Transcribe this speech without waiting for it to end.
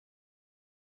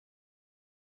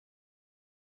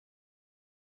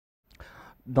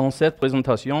Dans cette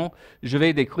présentation, je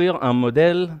vais décrire un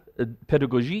modèle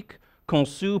pédagogique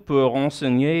conçu pour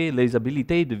enseigner les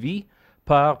habiletés de vie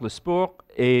par le sport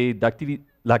et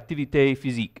l'activité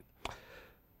physique.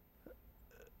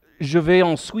 Je vais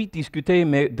ensuite discuter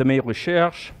de mes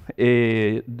recherches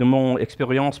et de mon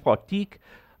expérience pratique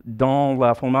dans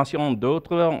la formation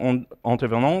d'autres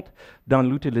intervenantes dans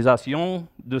l'utilisation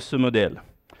de ce modèle.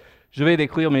 Je vais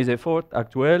décrire mes efforts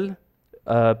actuels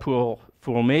pour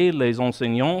former les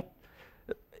enseignants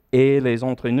et les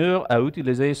entraîneurs à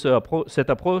utiliser cette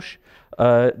approche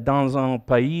dans un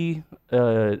pays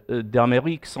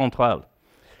d'Amérique centrale.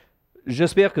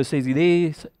 J'espère que ces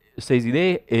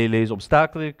idées et les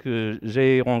obstacles que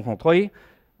j'ai rencontrés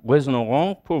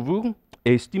résonneront pour vous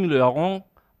et stimuleront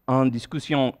une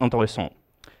discussion intéressante.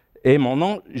 Et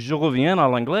maintenant, je reviens à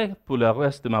l'anglais pour le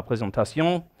reste de ma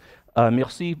présentation.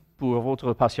 Merci pour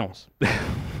votre patience.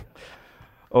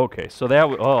 Okay, so that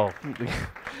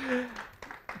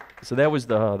was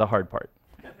the hard part.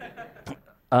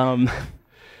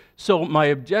 So my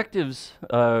objectives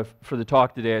for the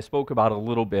talk today, I spoke about a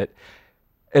little bit.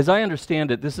 As I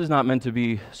understand it, this is not meant to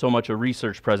be so much a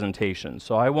research presentation,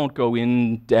 so I won't go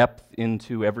in depth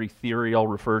into every theory I'll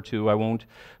refer to. I won't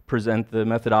present the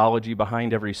methodology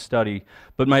behind every study,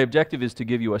 but my objective is to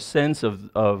give you a sense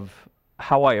of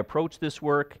how I approach this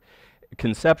work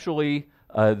conceptually,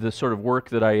 the sort of work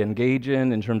that I engage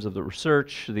in terms of the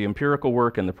research, the empirical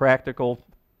work, and the practical,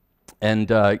 and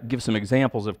give some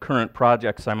examples of current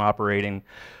projects I'm operating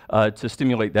to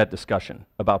stimulate that discussion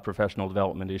about professional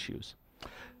development issues.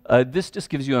 This just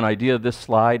gives you an idea, this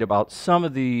slide, about some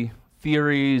of the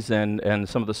theories and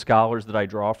some of the scholars that I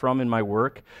draw from in my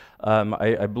work.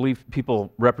 I believe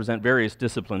people represent various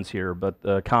disciplines here, but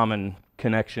the common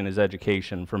connection is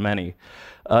education for many.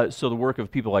 So the work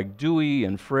of people like Dewey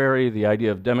and Freire, the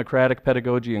idea of democratic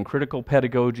pedagogy and critical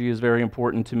pedagogy is very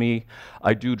important to me.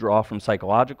 I do draw from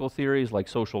psychological theories like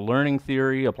social learning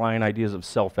theory, applying ideas of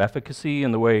self-efficacy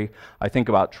in the way I think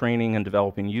about training and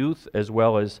developing youth, as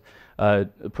well as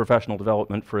professional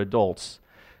development for adults.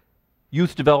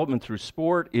 Youth development through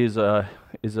sport is a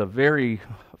very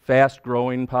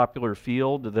fast-growing, popular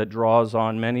field that draws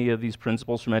on many of these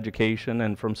principles from education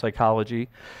and from psychology.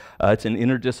 It's an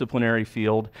interdisciplinary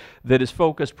field that is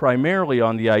focused primarily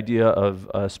on the idea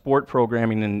of sport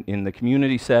programming in the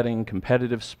community setting,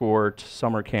 competitive sport,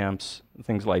 summer camps,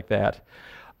 things like that.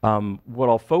 What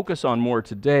I'll focus on more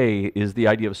today is the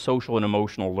idea of social and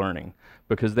emotional learning,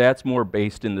 because that's more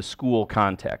based in the school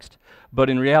context. But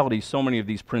in reality, so many of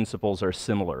these principles are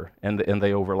similar and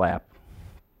they overlap.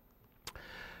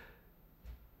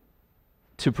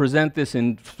 To present this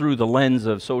through the lens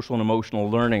of social and emotional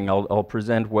learning, I'll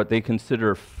present what they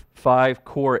consider 5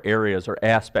 core areas or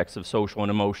aspects of social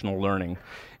and emotional learning,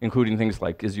 including things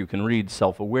like, as you can read,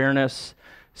 self-awareness,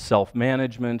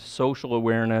 self-management, social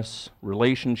awareness,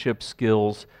 relationship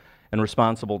skills, and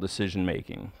responsible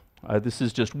decision-making. This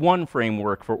is just one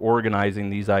framework for organizing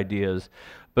these ideas,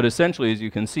 but essentially, as you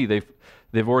can see,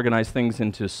 they've organized things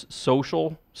into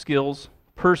social skills,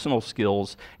 personal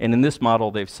skills, and in this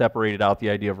model, they've separated out the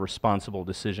idea of responsible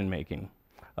decision-making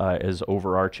as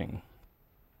overarching.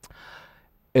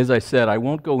 As I said, I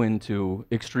won't go into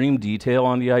extreme detail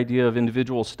on the idea of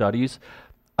individual studies.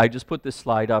 I just put this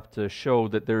slide up to show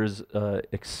that there's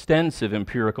extensive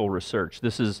empirical research.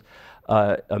 This is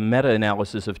a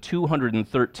meta-analysis of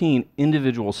 213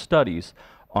 individual studies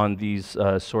on these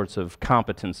sorts of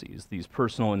competencies, these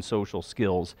personal and social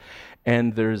skills.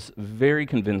 And there's very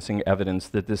convincing evidence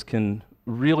that this can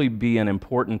really be an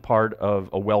important part of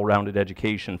a well-rounded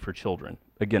education for children.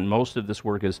 Again, most of this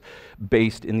work is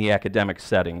based in the academic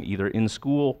setting, either in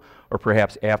school or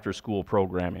perhaps after-school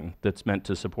programming that's meant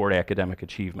to support academic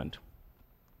achievement.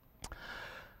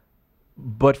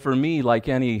 But for me, like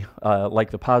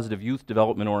the positive youth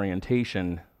development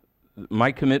orientation,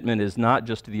 my commitment is not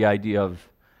just to the idea of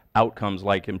outcomes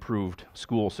like improved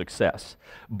school success,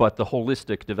 but the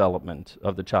holistic development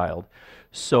of the child.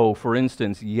 So, for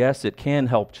instance, yes, it can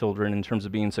help children in terms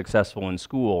of being successful in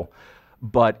school,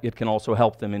 but it can also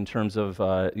help them in terms of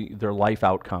their life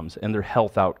outcomes and their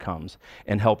health outcomes,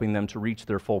 and helping them to reach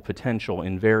their full potential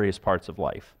in various parts of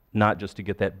life, not just to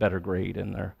get that better grade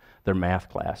in their math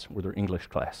class or their English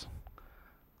class.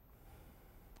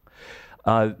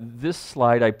 This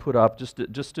slide I put up just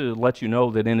to let you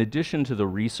know that in addition to the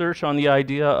research on the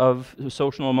idea of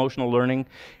social and emotional learning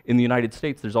in the United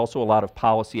States, there's also a lot of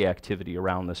policy activity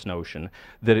around this notion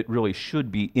that it really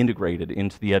should be integrated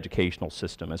into the educational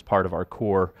system as part of our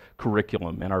core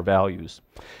curriculum and our values.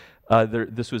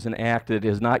 This was an act that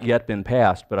has not yet been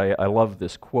passed, but I love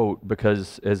this quote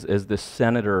because as this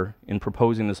senator in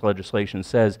proposing this legislation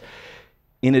says,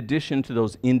 in addition to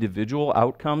those individual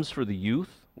outcomes for the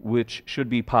youth, which should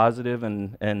be positive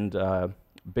and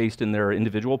based in their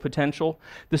individual potential,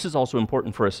 this is also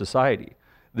important for a society.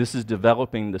 This is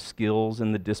developing the skills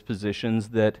and the dispositions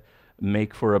that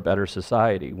make for a better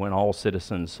society when all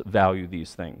citizens value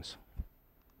these things.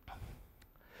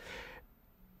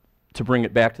 To bring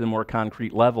it back to the more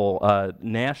concrete level,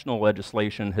 national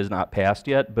legislation has not passed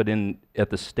yet, but at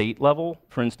the state level,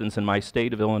 for instance, in my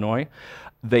state of Illinois,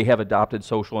 they have adopted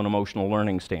social and emotional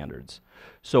learning standards.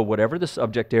 So whatever the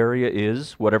subject area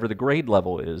is, whatever the grade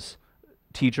level is,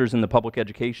 teachers in the public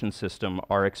education system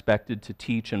are expected to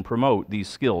teach and promote these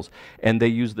skills. And they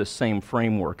use the same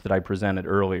framework that I presented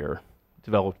earlier,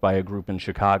 developed by a group in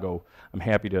Chicago. I'm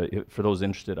happy to, for those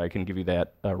interested, I can give you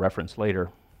that reference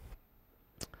later.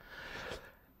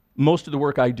 Most of the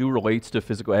work I do relates to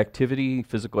physical activity,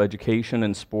 physical education,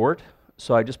 and sport.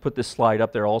 So I just put this slide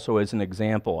up there also as an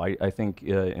example. I think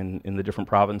in the different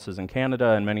provinces in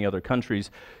Canada and many other countries,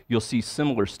 you'll see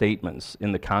similar statements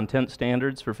in the content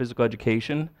standards for physical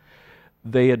education.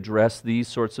 They address these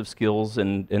sorts of skills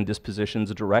and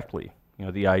dispositions directly. You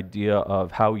know, the idea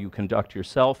of how you conduct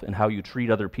yourself and how you treat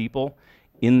other people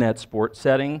in that sport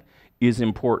setting is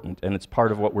important, and it's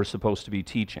part of what we're supposed to be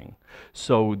teaching.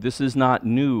 So this is not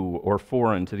new or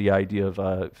foreign to the idea of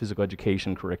a physical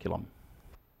education curriculum.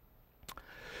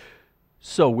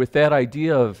 So with that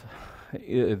idea of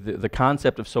the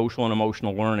concept of social and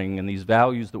emotional learning and these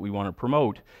values that we want to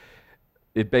promote,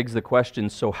 it begs the question,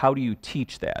 so how do you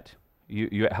teach that?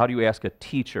 How do you ask a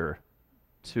teacher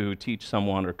to teach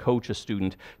someone or coach a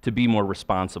student to be more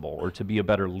responsible or to be a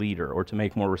better leader or to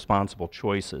make more responsible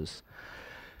choices?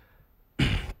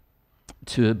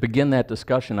 To begin that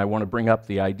discussion, I want to bring up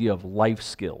the idea of life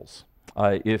skills.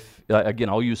 Again,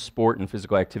 I'll use sport and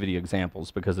physical activity examples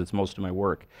because it's most of my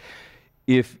work.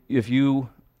 Let's use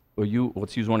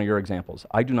one of your examples.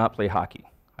 I do not play hockey.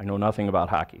 I know nothing about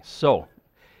hockey. So,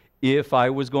 if I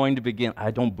was going to begin,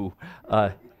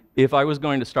 if I was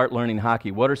going to start learning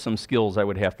hockey, what are some skills I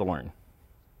would have to learn?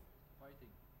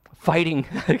 Fighting.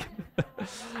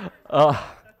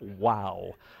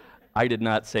 Wow. I did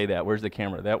not say that. Where's the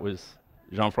camera? That was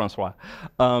Jean-Francois.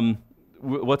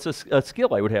 What's a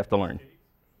skill I would have to learn?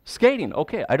 Skating.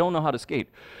 Okay, I don't know how to skate.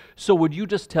 So would you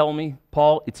just tell me,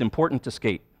 Paul, it's important to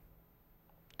skate?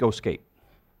 Go skate.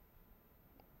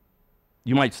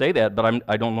 You might say that, but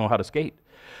I don't know how to skate.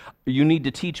 You need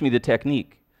to teach me the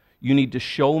technique. You need to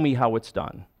show me how it's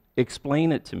done.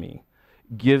 Explain it to me.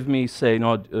 Give me, say,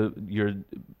 no, your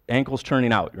ankle's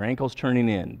turning out, your ankle's turning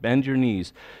in, bend your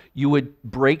knees. You would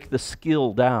break the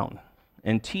skill down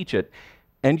and teach it,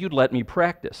 and you'd let me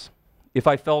practice. If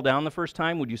I fell down the first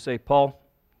time, would you say, Paul,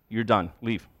 you're done,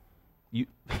 leave?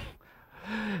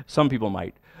 Some people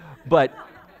might. But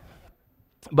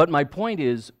my point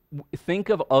is, think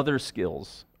of other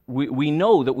skills. We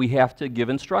know that we have to give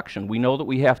instruction. We know that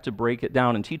we have to break it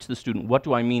down and teach the student, what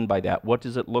do I mean by that? What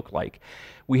does it look like?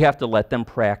 We have to let them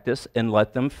practice and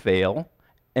let them fail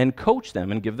and coach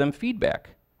them and give them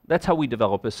feedback. That's how we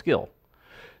develop a skill.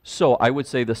 So I would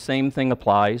say the same thing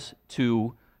applies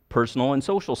to personal and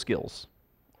social skills.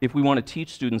 If we want to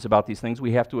teach students about these things,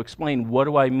 we have to explain, what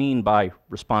do I mean by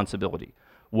responsibility?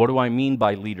 What do I mean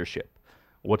by leadership?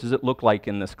 What does it look like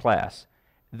in this class?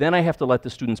 Then I have to let the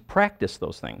students practice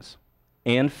those things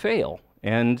and fail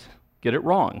and get it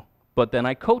wrong. But then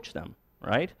I coach them,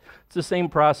 right? It's the same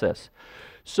process.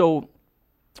 So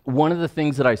one of the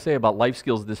things that I say about life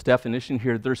skills, this definition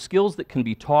here, they're skills that can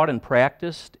be taught and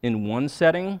practiced in one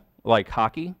setting, like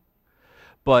hockey,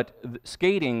 but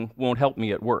skating won't help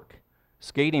me at work.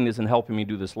 Skating isn't helping me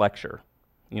do this lecture.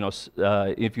 You know,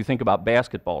 if you think about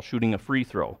basketball, shooting a free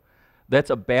throw, that's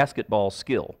a basketball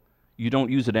skill. You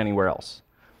don't use it anywhere else.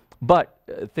 But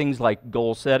things like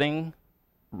goal setting,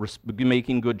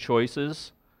 making good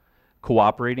choices,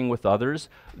 cooperating with others,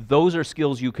 those are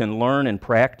skills you can learn and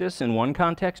practice in one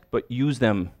context, but use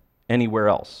them anywhere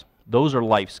else. Those are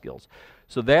life skills.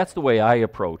 So that's the way I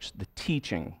approach the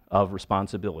teaching of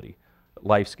responsibility,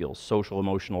 life skills, social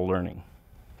emotional learning.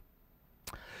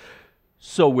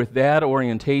 So with that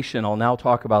orientation, I'll now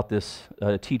talk about this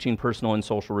teaching personal and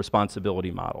social responsibility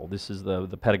model. This is the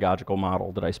pedagogical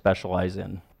model that I specialize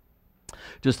in.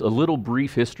 Just a little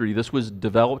brief history. This was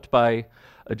developed by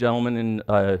a gentleman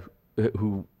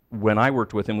who, when I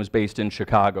worked with him, was based in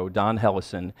Chicago, Don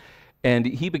Hellison. And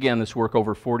he began this work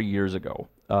over 40 years ago,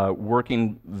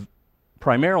 working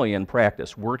primarily in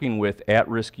practice, working with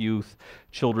at-risk youth,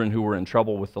 children who were in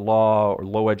trouble with the law or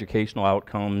low educational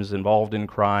outcomes, involved in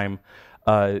crime.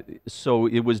 So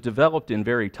it was developed in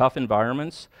very tough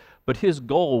environments, but his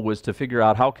goal was to figure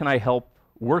out, how can I help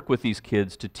work with these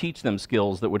kids to teach them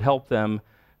skills that would help them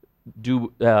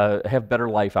have better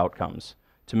life outcomes,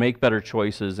 to make better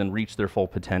choices and reach their full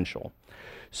potential.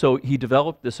 So he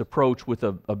developed this approach with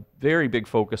a very big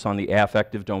focus on the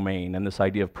affective domain and this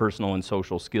idea of personal and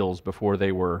social skills before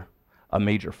they were a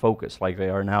major focus like they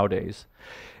are nowadays.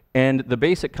 And the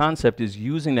basic concept is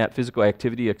using that physical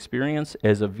activity experience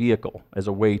as a vehicle, as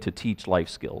a way to teach life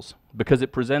skills, because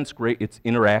it presents it's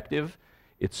interactive,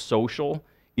 it's social,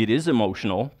 it is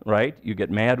emotional, right? You get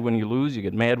mad when you lose, you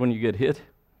get mad when you get hit,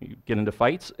 you get into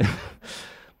fights.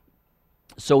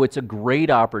 So it's a great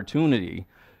opportunity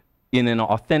in an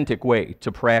authentic way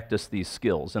to practice these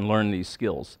skills and learn these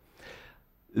skills.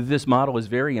 This model is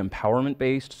very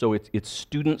empowerment-based, so it's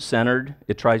student-centered.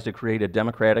 It tries to create a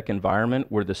democratic environment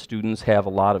where the students have a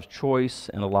lot of choice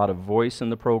and a lot of voice in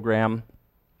the program.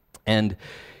 And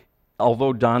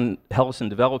although Don Hellison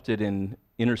developed it in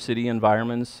inner-city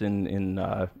environments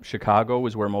in Chicago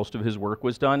is where most of his work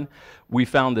was done, we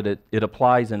found that it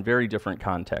applies in very different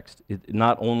contexts.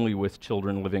 Not only with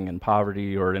children living in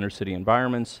poverty or inner-city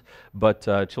environments, but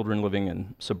children living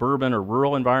in suburban or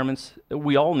rural environments.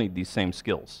 We all need these same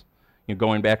skills. You know,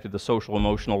 going back to the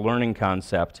social-emotional learning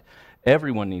concept,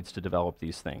 everyone needs to develop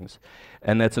these things.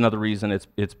 And that's another reason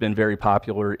it's been very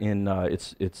popular in,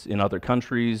 it's in other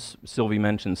countries. Sylvie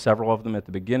mentioned several of them at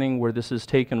the beginning where this has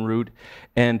taken root,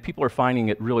 and people are finding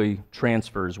it really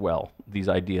transfers well, these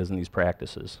ideas and these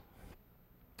practices.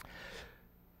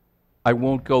 I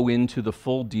won't go into the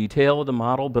full detail of the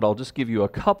model, but I'll just give you a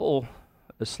couple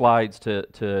of slides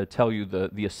to tell you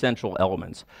the essential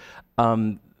elements.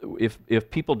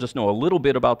 If people just know a little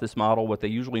bit about this model, what they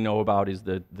usually know about is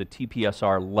the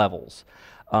TPSR levels.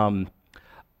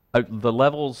 The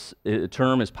levels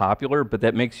term is popular, but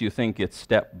that makes you think it's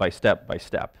step by step by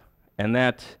step. And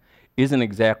that isn't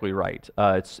exactly right.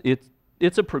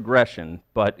 It's a progression,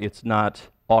 but it's not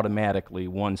automatically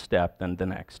one step then the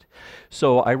next.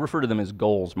 So I refer to them as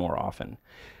goals more often.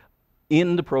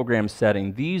 In the program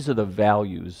setting, these are the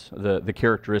values, the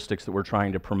characteristics that we're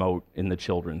trying to promote in the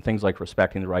children. Things like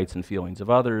respecting the rights and feelings of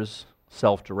others,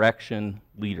 self-direction,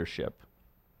 leadership.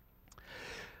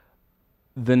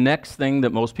 The next thing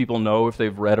that most people know if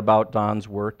they've read about Don's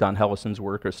work, Don Hellison's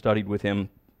work, or studied with him,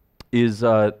 is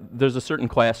there's a certain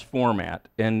class format,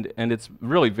 and it's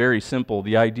really very simple.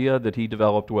 The idea that he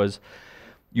developed was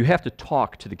you have to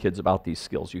talk to the kids about these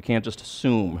skills. You can't just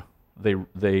assume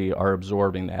they are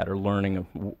absorbing that or learning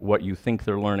what you think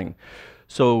they're learning.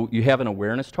 So you have an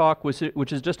awareness talk, which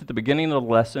is just at the beginning of the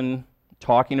lesson,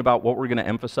 talking about what we're going to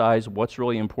emphasize, what's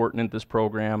really important in this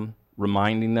program,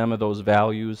 reminding them of those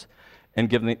values, and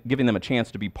giving them a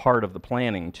chance to be part of the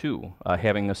planning too,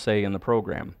 having a say in the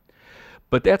program.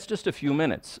 But that's just a few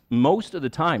minutes. Most of the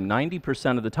time,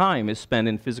 90% of the time, is spent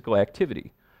in physical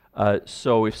activity.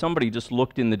 So if somebody just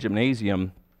looked in the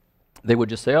gymnasium, they would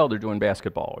just say, oh, they're doing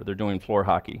basketball or they're doing floor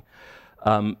hockey.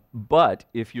 But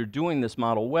if you're doing this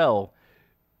model well,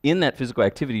 in that physical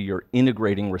activity, you're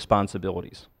integrating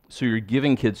responsibilities. So you're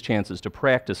giving kids chances to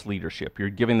practice leadership. You're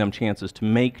giving them chances to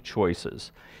make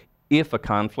choices. If a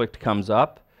conflict comes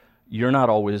up, you're not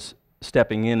always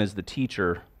stepping in as the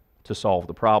teacher to solve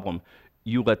the problem.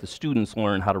 You let the students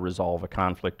learn how to resolve a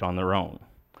conflict on their own.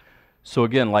 So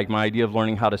again, like my idea of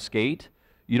learning how to skate,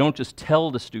 you don't just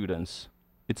tell the students,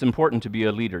 it's important to be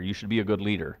a leader, you should be a good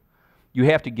leader. You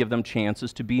have to give them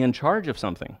chances to be in charge of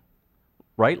something,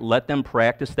 right? Let them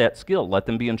practice that skill, let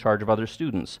them be in charge of other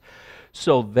students.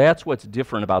 So that's what's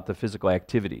different about the physical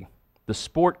activity. The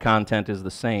sport content is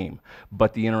the same,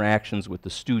 but the interactions with the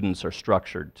students are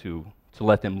structured to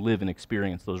let them live and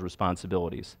experience those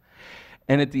responsibilities.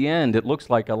 And at the end, it looks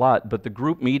like a lot, but the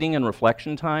group meeting and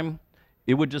reflection time,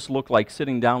 it would just look like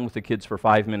sitting down with the kids for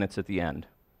 5 minutes at the end.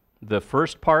 The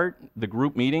first part, the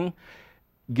group meeting,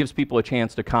 gives people a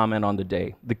chance to comment on the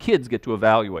day. The kids get to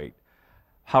evaluate.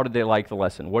 How did they like the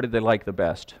lesson? What did they like the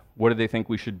best? What do they think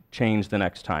we should change the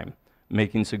next time?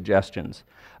 Making suggestions.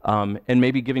 And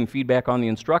maybe giving feedback on the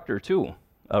instructor too.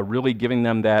 Really giving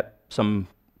them some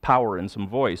power and some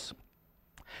voice.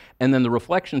 And then the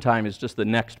reflection time is just the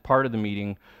next part of the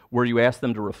meeting where you ask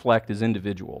them to reflect as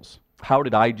individuals. How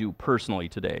did I do personally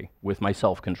today with my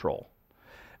self-control?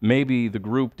 Maybe the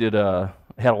group had a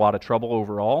lot of trouble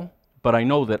overall, but I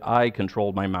know that I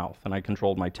controlled my mouth and I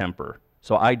controlled my temper,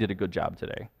 so I did a good job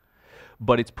today.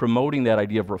 But it's promoting that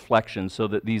idea of reflection so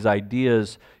that these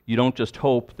ideas, you don't just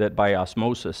hope that by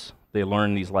osmosis they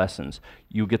learn these lessons.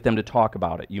 You get them to talk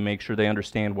about it. You make sure they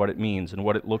understand what it means and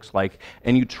what it looks like,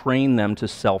 and you train them to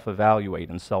self-evaluate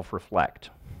and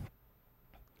self-reflect.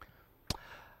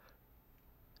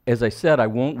 As I said, I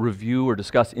won't review or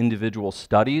discuss individual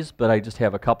studies, but I just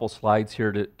have a couple slides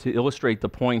here to illustrate the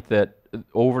point that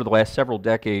over the last several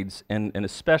decades, and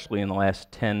especially in the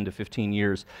last 10 to 15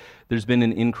 years, there's been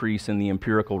an increase in the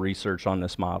empirical research on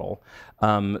this model.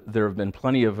 There have been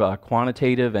plenty of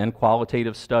quantitative and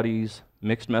qualitative studies,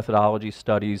 mixed methodology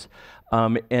studies,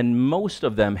 and most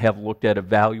of them have looked at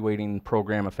evaluating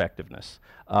program effectiveness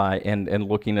and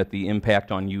looking at the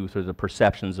impact on youth or the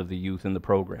perceptions of the youth in the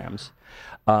programs.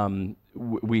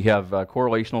 We have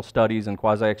correlational studies and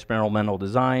quasi-experimental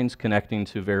designs connecting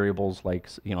to variables like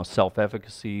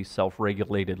self-efficacy,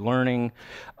 self-regulated learning,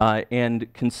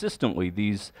 and consistently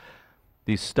these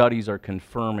studies are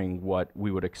confirming what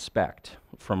we would expect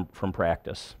from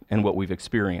practice and what we've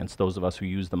experienced, those of us who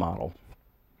use the model.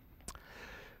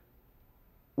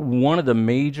 One of the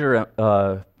major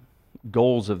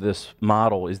goals of this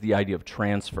model is the idea of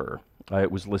transfer.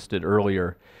 It was listed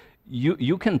earlier.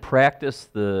 You can practice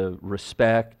the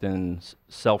respect and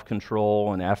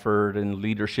self-control and effort and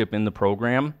leadership in the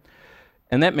program,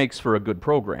 and that makes for a good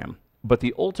program. But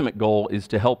the ultimate goal is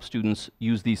to help students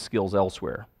use these skills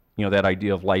elsewhere. You know, that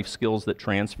idea of life skills that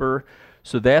transfer.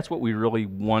 So that's what we really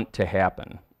want to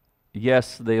happen.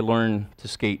 Yes, they learn to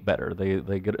skate better.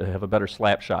 They have a better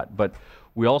slap shot, but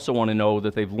we also want to know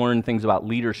that they've learned things about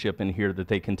leadership in here that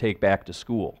they can take back to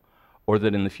school, or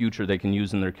that in the future they can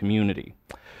use in their community.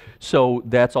 So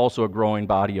that's also a growing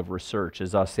body of research,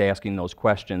 is us asking those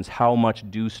questions. How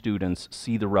much do students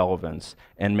see the relevance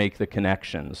and make the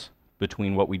connections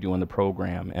between what we do in the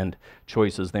program and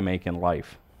choices they make in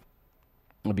life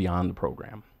beyond the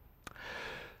program?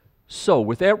 So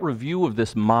with that review of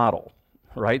this model,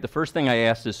 right, the first thing I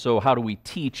asked is, so how do we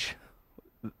teach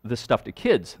this stuff to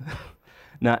kids?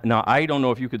 Now, I don't know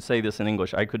if you could say this in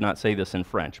English. I could not say this in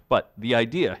French. But the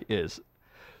idea is,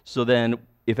 so then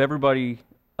if everybody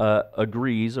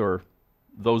agrees, or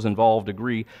those involved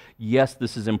agree, yes,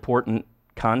 this is important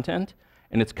content,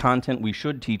 and it's content we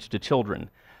should teach to children.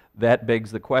 That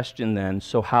begs the question then,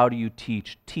 so how do you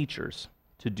teach teachers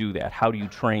to do that? How do you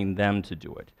train them to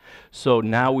do it? So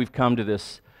now we've come to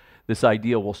this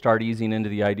idea. We'll start easing into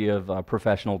the idea of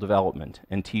professional development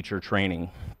and teacher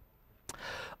training.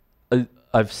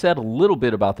 I've said a little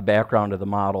bit about the background of the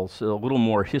model, so a little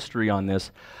more history on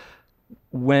this.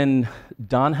 When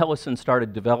Don Hellison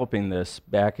started developing this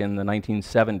back in the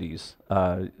 1970s,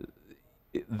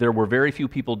 there were very few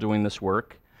people doing this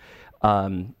work.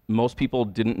 Most people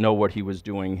didn't know what he was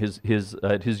doing.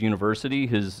 At his university,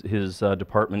 his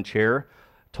department chair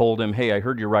told him, "Hey, I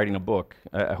heard you're writing a book.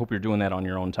 I hope you're doing that on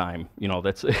your own time. You know,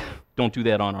 don't do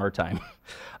that on our time."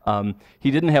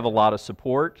 He didn't have a lot of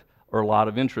support or a lot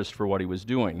of interest for what he was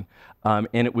doing. And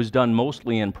it was done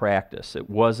mostly in practice. It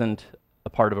wasn't a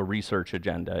part of a research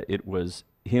agenda. It was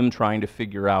him trying to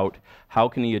figure out how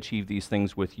can he achieve these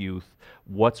things with youth,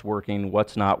 what's working,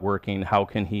 what's not working, how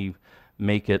can he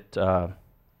make it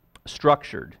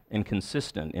structured and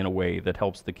consistent in a way that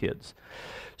helps the kids.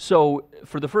 So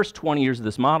for the first 20 years of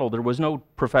this model, there was no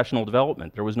professional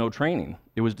development. There was no training.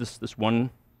 It was just this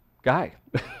one guy,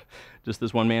 just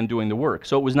this one man doing the work.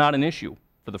 So it was not an issue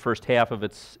for the first half of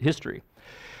its history.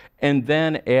 And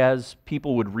then as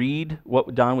people would read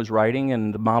what Don was writing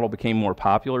and the model became more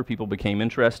popular, people became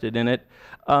interested in it,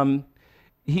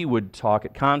 he would talk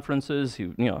at conferences, he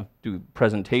would, do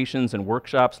presentations and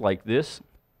workshops like this,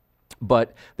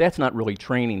 but that's not really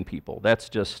training people, that's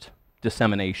just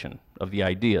dissemination of the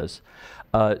ideas.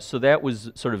 So that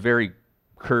was sort of very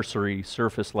cursory,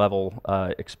 surface level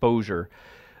exposure.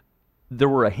 There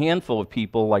were a handful of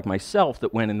people like myself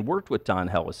that went and worked with Don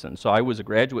Hellison. So I was a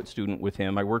graduate student with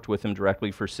him. I worked with him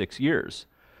directly for 6 years.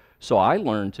 So I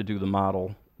learned to do the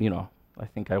model, I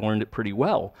think I learned it pretty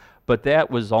well. But that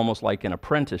was almost like an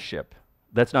apprenticeship.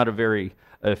 That's not a very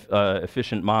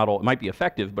efficient model. It might be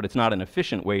effective, but it's not an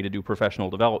efficient way to do professional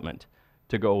development,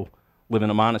 to go live in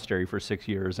a monastery for 6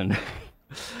 years. And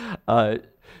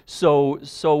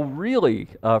So really,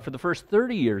 for the first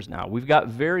 30 years now, we've got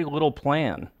very little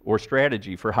plan or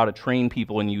strategy for how to train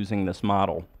people in using this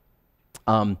model.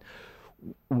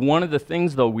 One of the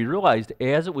things, though, we realized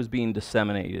as it was being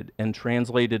disseminated and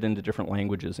translated into different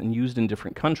languages and used in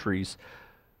different countries,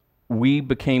 we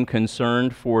became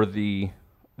concerned for the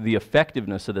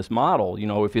effectiveness of this model.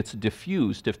 If it's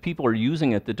diffused, if people are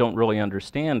using it that don't really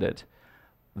understand it,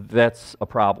 that's a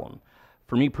problem.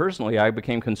 For me personally, I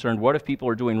became concerned, what if people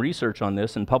are doing research on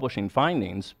this and publishing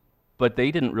findings, but they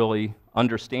didn't really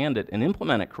understand it and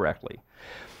implement it correctly?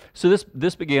 So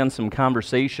this began some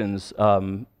conversations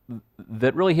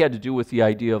that really had to do with the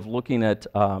idea of looking at,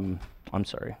 I'm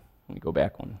sorry, let me go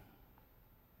back one.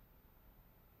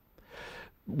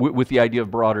 with the idea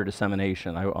of broader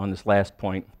dissemination on this last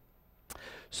point.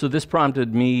 So this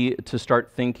prompted me to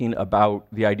start thinking about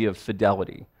the idea of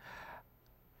fidelity.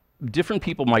 Different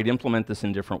people might implement this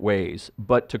in different ways,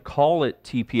 but to call it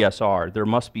TPSR, there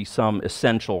must be some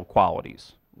essential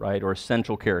qualities, right, or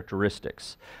essential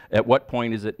characteristics. At what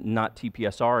point is it not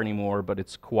TPSR anymore, but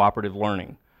it's cooperative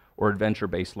learning or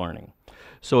adventure-based learning?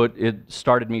 So it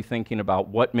started me thinking about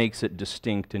what makes it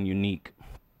distinct and unique.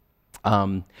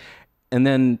 And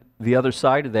then the other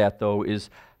side of that, though, is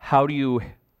how do you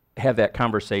have that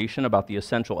conversation about the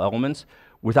essential elements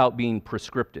without being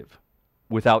prescriptive,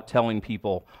 without telling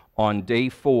people on day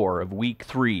 4 of week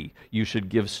 3, you should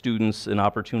give students an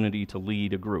opportunity to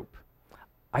lead a group.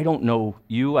 I don't know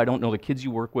you, I don't know the kids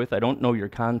you work with, I don't know your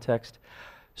context.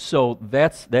 So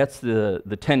that's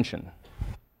the tension.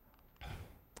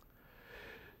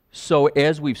 So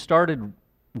as we've started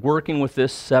working with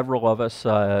this, several of us,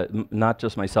 not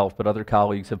just myself, but other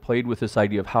colleagues, have played with this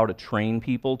idea of how to train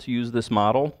people to use this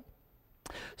model.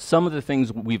 Some of the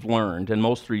things we've learned, and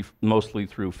mostly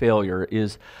through failure,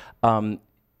 is,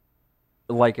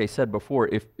 like I said before,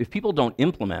 if people don't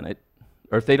implement it,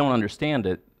 or if they don't understand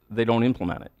it, they don't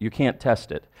implement it. You can't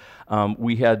test it.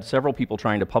 We had several people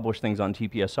trying to publish things on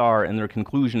TPSR, and their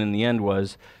conclusion in the end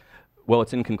was, well,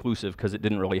 it's inconclusive because it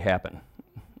didn't really happen.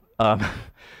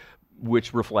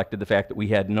 Which reflected the fact that we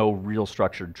had no real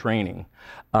structured training.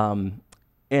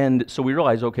 And so we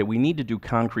realized, okay, we need to do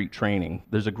concrete training.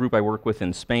 There's a group I work with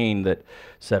in Spain that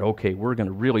said, okay, we're going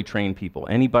to really train people.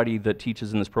 Anybody that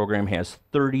teaches in this program has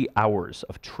 30 hours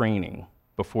of training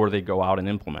before they go out and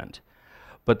implement.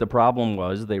 But the problem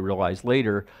was, they realized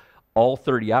later, all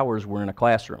 30 hours were in a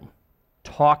classroom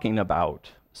talking about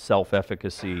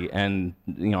self-efficacy and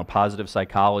positive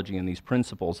psychology and these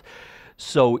principles.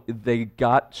 So they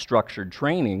got structured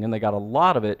training, and they got a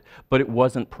lot of it, but it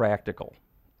wasn't practical.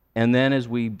 And then as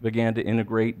we began to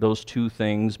integrate those two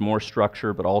things, more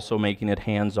structure, but also making it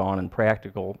hands-on and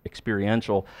practical,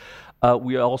 experiential,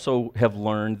 we also have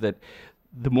learned that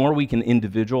the more we can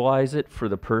individualize it for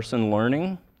the person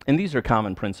learning, and these are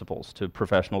common principles to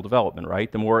professional development,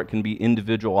 right? The more it can be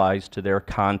individualized to their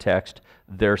context,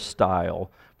 their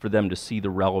style, for them to see the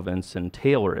relevance and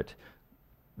tailor it,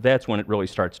 that's when it really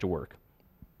starts to work.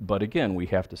 But again, we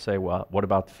have to say, well, what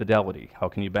about the fidelity? How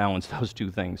can you balance those two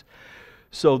things?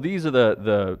 So these are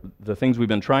the things we've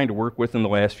been trying to work with in the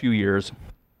last few years.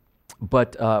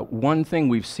 But one thing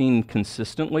we've seen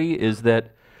consistently is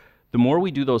that the more we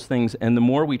do those things and the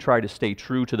more we try to stay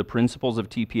true to the principles of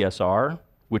TPSR,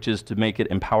 which is to make it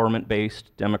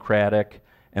empowerment-based, democratic,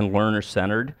 and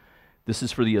learner-centered, this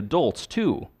is for the adults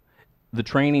too. The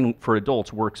training for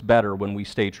adults works better when we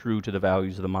stay true to the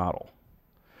values of the model.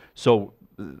 So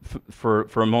for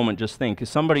a moment, just think, if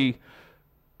somebody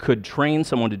could train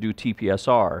someone to do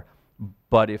TPSR,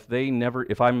 but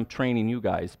if I'm training you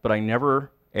guys, but I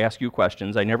never ask you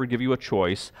questions, I never give you a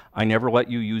choice, I never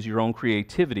let you use your own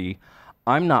creativity,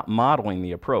 I'm not modeling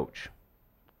the approach.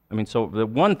 I mean, so the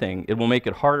one thing, it will make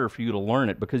it harder for you to learn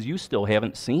it because you still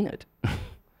haven't seen it,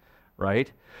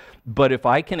 right? But if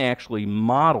I can actually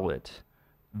model it,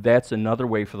 that's another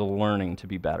way for the learning to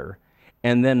be better.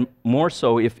 And then more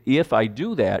so, if I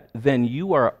do that, then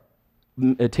you are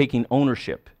taking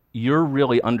ownership. You're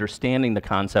really understanding the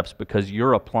concepts because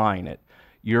you're applying it.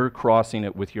 You're crossing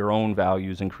it with your own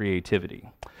values and creativity.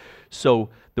 So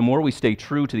the more we stay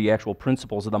true to the actual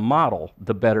principles of the model,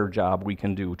 the better job we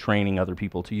can do training other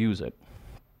people to use it.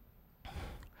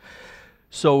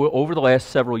 So over the last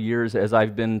several years, as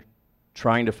I've been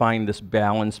trying to find this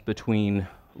balance between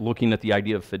looking at the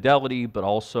idea of fidelity, but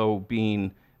also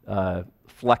being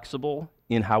flexible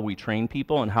in how we train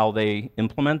people and how they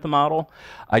implement the model,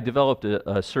 I developed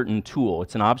a certain tool.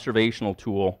 It's an observational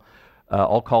tool.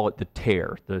 I'll call it the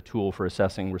TARE, the Tool for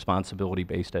Assessing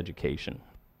Responsibility-Based Education.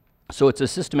 So it's a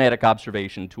systematic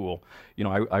observation tool.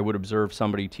 I would observe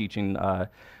somebody teaching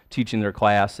their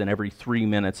class, and every 3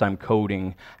 minutes I'm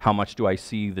coding how much do I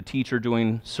see the teacher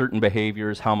doing certain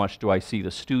behaviors, how much do I see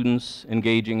the students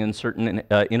engaging in certain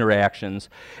interactions,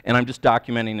 and I'm just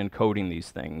documenting and coding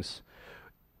these things.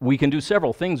 We can do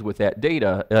several things with that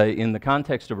data. In the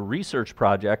context of a research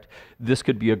project, this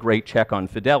could be a great check on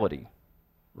fidelity,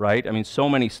 right? I mean, so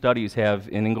many studies have,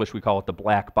 in English we call it the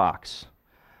black box,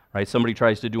 right? Somebody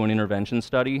tries to do an intervention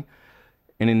study,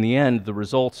 and in the end, the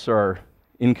results are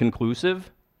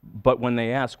inconclusive, but when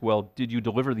they ask, well, did you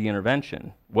deliver the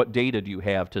intervention? What data do you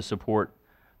have to support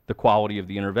the quality of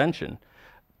the intervention?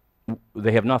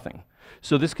 They have nothing.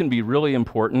 So this can be really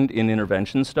important in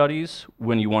intervention studies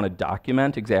when you want to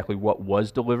document exactly what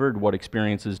was delivered, what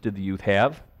experiences did the youth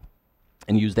have.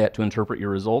 and use that to interpret your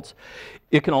results.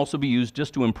 It can also be used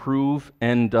just to improve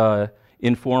and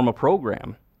inform a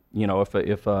program. You know,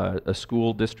 if a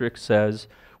school district says,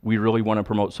 we really want to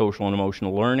promote social and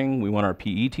emotional learning, we want our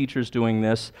PE teachers doing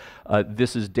this,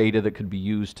 this is data that could be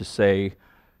used to say,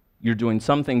 you're doing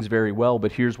some things very well,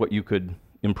 but here's what you could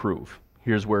improve.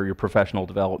 Here's where your professional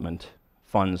development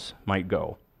funds might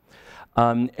go.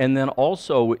 And then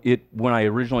also, when I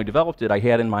originally developed it, I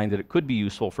had in mind that it could be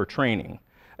useful for training.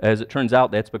 As it turns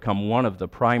out, that's become one of the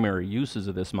primary uses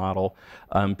of this model.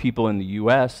 People in the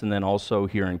US and then also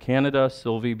here in Canada,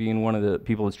 Sylvie being one of the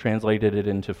people that's translated it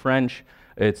into French.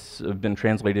 It's been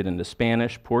translated into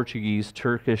Spanish, Portuguese,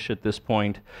 Turkish at this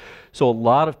point. So a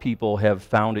lot of people have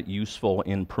found it useful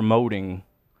in promoting,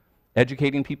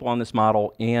 educating people on this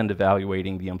model and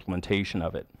evaluating the implementation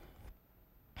of it.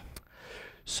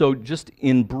 So just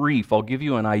in brief, I'll give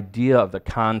you an idea of the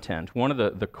content. One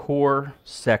of the core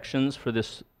sections for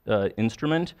this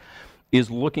instrument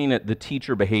is looking at the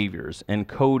teacher behaviors and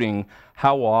coding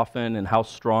how often and how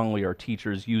strongly are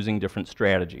teachers using different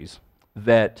strategies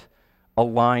that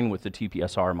align with the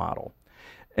TPSR model.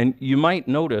 And you might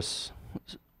notice,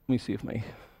 let me see if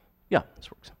yeah, this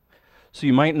works. So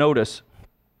you might notice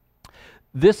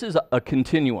this is a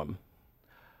continuum.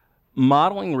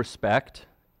 Modeling respect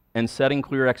and setting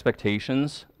clear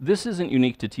expectations, this isn't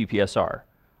unique to TPSR.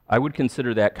 I would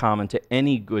consider that common to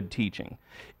any good teaching.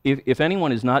 If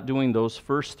anyone is not doing those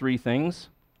first three things,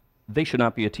 they should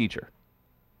not be a teacher.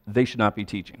 They should not be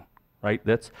teaching, right?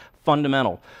 That's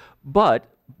fundamental. But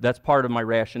that's part of my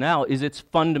rationale, is it's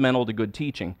fundamental to good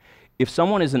teaching. If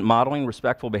someone isn't modeling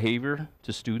respectful behavior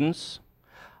to students,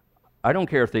 I don't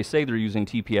care if they say they're using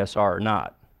TPSR or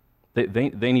not.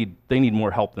 They need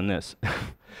more help than this.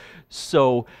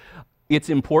 So it's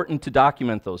important to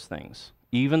document those things.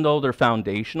 Even though they're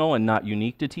foundational and not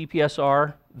unique to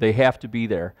TPSR, they have to be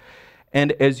there.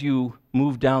 And as you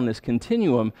move down this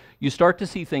continuum, you start to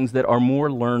see things that are more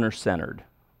learner-centered,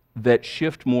 that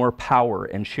shift more power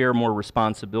and share more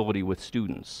responsibility with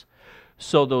students.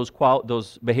 So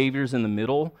those behaviors in the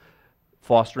middle,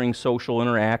 fostering social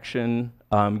interaction,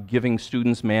 giving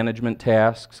students management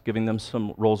tasks, giving them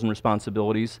some roles and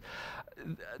responsibilities,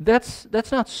 that's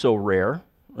not so rare,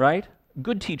 right?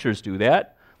 Good teachers do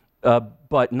that,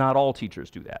 but not all teachers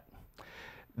do that.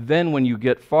 Then when you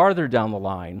get farther down the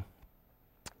line,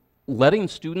 letting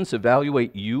students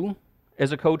evaluate you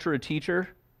as a coach or a teacher,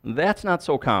 that's not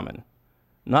so common.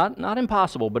 Not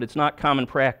impossible, but it's not common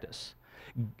practice.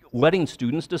 Letting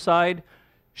students decide,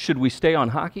 should we stay on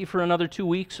hockey for another 2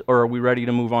 weeks, or are we ready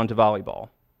to move on to volleyball?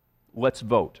 Let's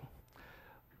vote.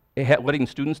 Letting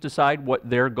students decide what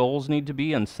their goals need to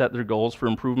be and set their goals for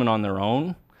improvement on their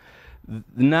own.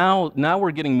 Now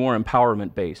we're getting more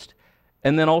empowerment-based.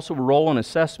 And then also role and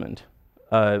assessment.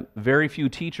 Very few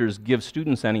teachers give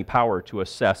students any power to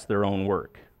assess their own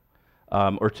work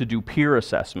or to do peer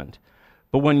assessment.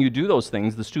 But when you do those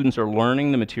things, the students are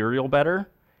learning the material better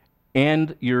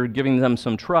and you're giving them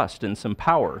some trust and some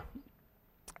power.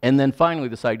 And then finally,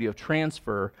 this idea of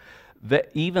transfer,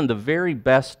 that even the very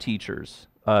best teachers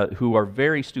who are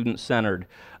very student-centered,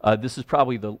 this is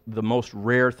probably the most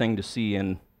rare thing to see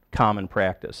in common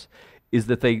practice, is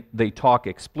that they talk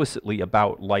explicitly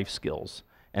about life skills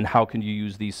and how can you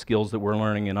use these skills that we're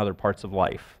learning in other parts of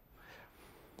life.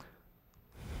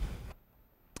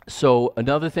 So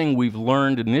another thing we've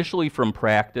learned initially from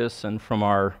practice and from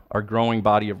our growing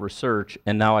body of research,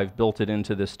 and now I've built it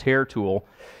into this TARE tool,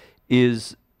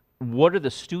 is what are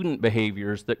the student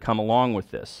behaviors that come along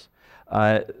with this?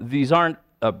 These aren't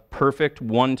a perfect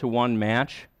one-to-one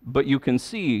match, but you can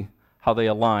see how they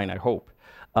align, I hope.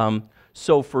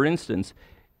 So for instance,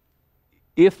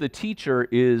 if the teacher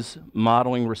is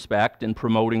modeling respect and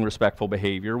promoting respectful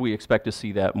behavior, we expect to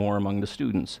see that more among the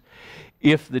students.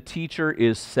 If the teacher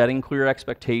is setting clear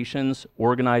expectations,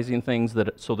 organizing things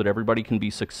so that everybody can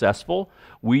be successful,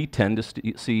 we tend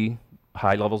to see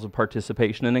high levels of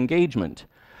participation and engagement.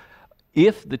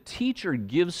 If the teacher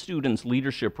gives students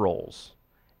leadership roles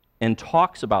and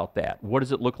talks about that, what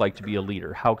does it look like to be a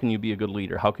leader? How can you be a good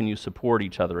leader? How can you support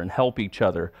each other and help each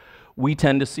other? We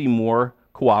tend to see more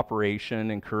cooperation,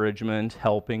 encouragement,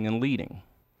 helping, and leading.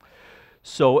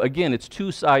 So again, it's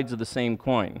two sides of the same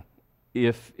coin.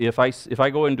 If I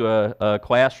go into a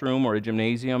classroom or a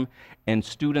gymnasium and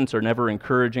students are never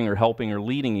encouraging or helping or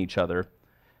leading each other,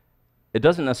 it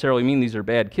doesn't necessarily mean these are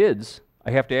bad kids.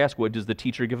 I have to ask, what does the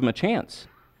teacher give them a chance?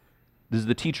 Does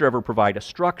the teacher ever provide a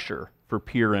structure for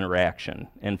peer interaction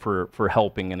and for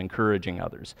helping and encouraging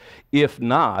others? If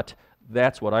not,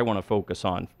 that's what I want to focus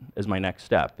on as my next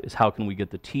step, is how can we get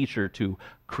the teacher to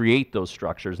create those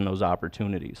structures and those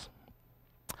opportunities.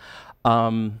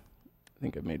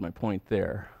 think I've made my point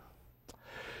there.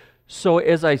 So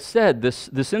as I said,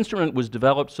 this instrument was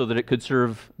developed so that it could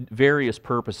serve various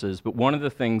purposes, but one of the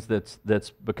things that's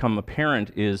become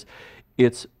apparent is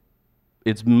it's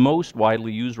most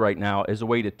widely used right now as a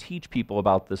way to teach people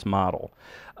about this model.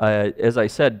 As I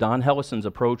said, Don Hellison's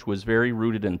approach was very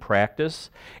rooted in practice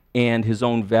and his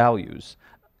own values.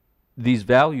 These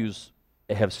values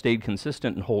have stayed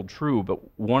consistent and hold true, but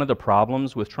one of the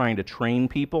problems with trying to train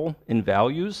people in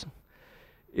values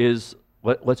is,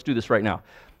 let's do this right now.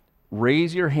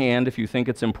 Raise your hand if you think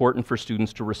it's important for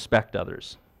students to respect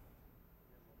others.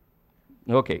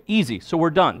 Okay, easy, so we're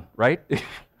done, right?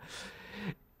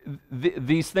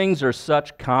 These things are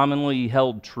such commonly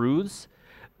held truths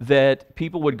that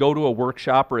people would go to a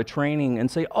workshop or a training and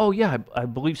say, oh yeah, I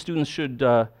believe students should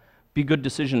be good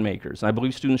decision makers, and I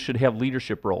believe students should have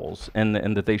leadership roles,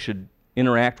 and that they should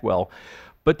interact well.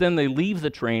 But then they leave the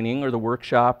training or the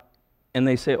workshop and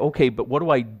they say, okay, but what do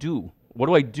I do? What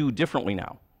do I do differently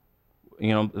now?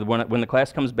 You know, when the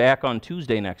class comes back on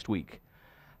Tuesday next week,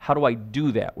 how do I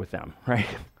do that with them, right?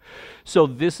 So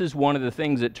this is one of the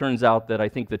things that turns out that I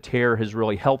think the TARE has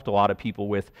really helped a lot of people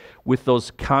with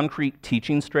those concrete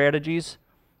teaching strategies,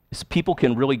 is people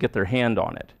can really get their hand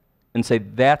on it and say,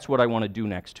 that's what I want to do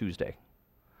next Tuesday.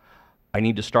 I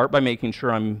need to start by making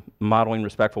sure I'm modeling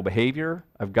respectful behavior.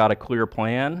 I've got a clear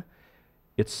plan.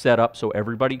 It's set up so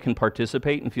everybody can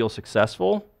participate and feel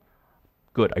successful.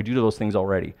 Good, I do those things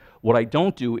already. What I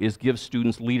don't do is give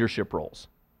students leadership roles.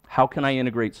 How can I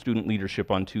integrate student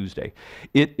leadership on Tuesday?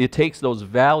 It takes those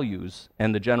values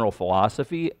and the general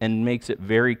philosophy and makes it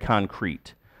very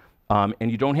concrete. And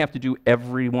you don't have to do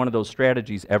every one of those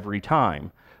strategies every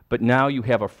time, but now you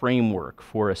have a framework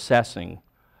for assessing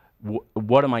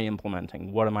what am I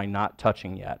implementing, what am I not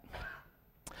touching yet.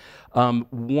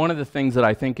 One of the things that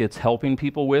I think it's helping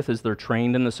people with as they're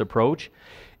trained in this approach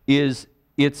is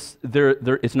it's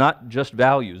not just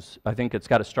values. I think it's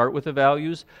got to start with the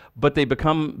values, but they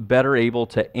become better able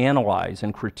to analyze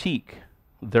and critique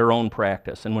their own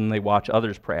practice and when they watch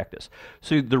others practice.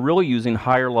 So they're really using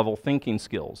higher level thinking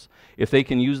skills. If they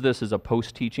can use this as a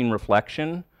post-teaching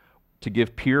reflection to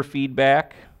give peer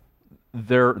feedback,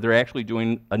 they're actually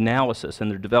doing analysis and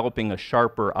they're developing a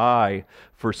sharper eye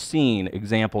for seeing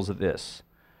examples of this.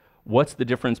 What's the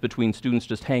difference between students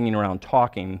just hanging around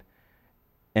talking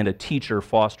and a teacher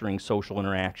fostering social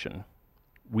interaction?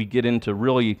 We get into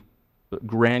really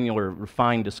granular,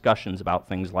 refined discussions about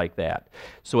things like that.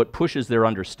 So it pushes their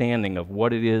understanding of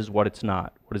what it is, what it's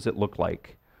not, what does it look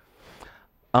like.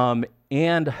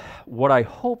 And what I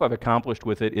hope I've accomplished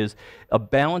with it is a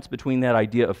balance between that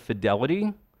idea of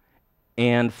fidelity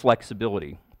and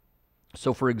flexibility.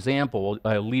 So for example,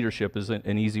 leadership is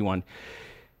an easy one.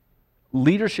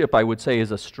 Leadership, I would say,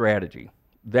 is a strategy.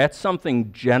 That's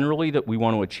something generally that we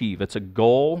want to achieve. It's a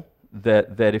goal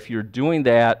that if you're doing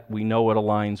that, we know it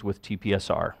aligns with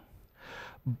TPSR.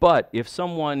 But if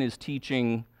someone is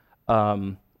teaching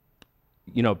physical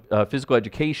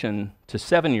education to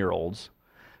 7-year-olds,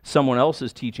 someone else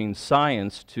is teaching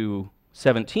science to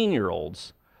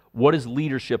 17-year-olds, what does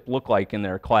leadership look like in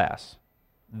their class?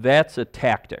 That's a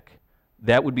tactic.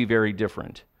 That would be very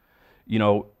different. You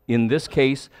know, in this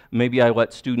case, maybe I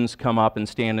let students come up and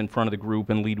stand in front of the group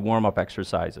and lead warm-up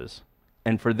exercises.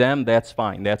 And for them, that's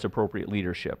fine. That's appropriate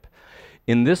leadership.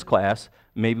 In this class,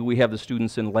 maybe we have the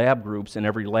students in lab groups, and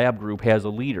every lab group has a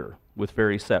leader with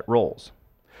very set roles.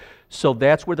 So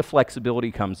that's where the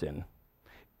flexibility comes in.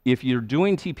 If you're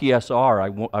doing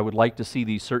TPSR, I would like to see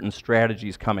these certain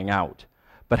strategies coming out.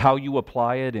 But how you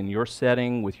apply it in your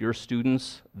setting with your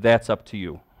students, that's up to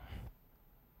you.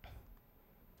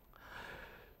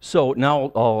 So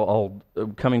now,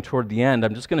 coming toward the end,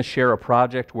 I'm just going to share a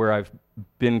project where I've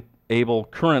been able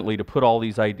currently to put all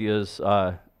these ideas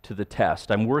to the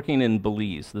test. I'm working in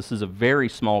Belize. This is a very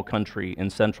small country in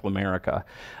Central America.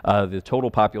 The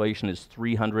total population is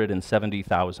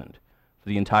 370,000 for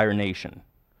the entire nation.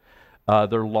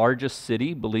 Their largest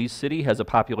city, Belize City, has a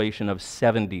population of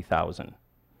 70,000.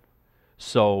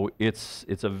 So it's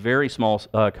a very small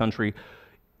country.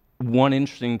 One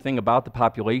interesting thing about the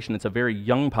population, it's a very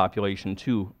young population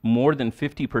too. More than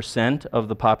 50% of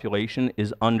the population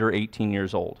is under 18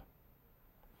 years old.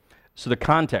 So the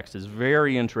context is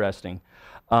very interesting.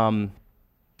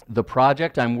 The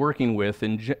project I'm working with,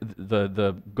 and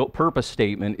the purpose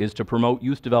statement is to promote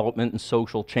youth development and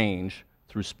social change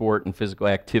through sport and physical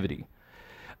activity.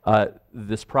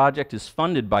 This project is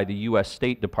funded by the U.S.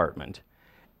 State Department,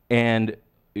 and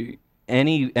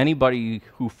anybody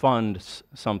who funds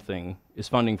something is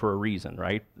funding for a reason,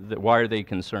 right? Why are they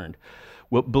concerned?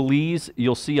 Well, Belize,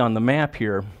 you'll see on the map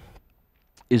here,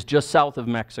 is just south of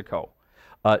Mexico.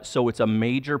 So it's a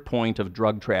major point of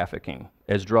drug trafficking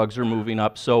as drugs are moving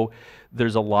up. So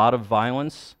there's a lot of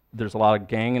violence, there's a lot of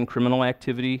gang and criminal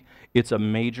activity. It's a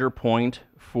major point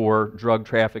for drug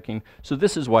trafficking. So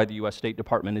this is why the US State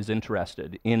Department is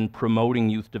interested in promoting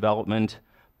youth development,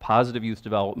 positive youth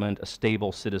development, a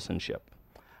stable citizenship.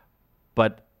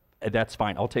 But that's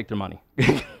fine, I'll take their money.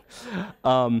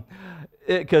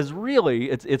 Because really,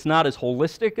 it's not as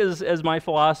holistic as my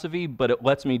philosophy, but it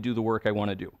lets me do the work I want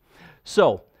to do.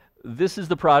 So this is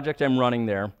the project I'm running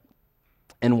there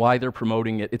and why they're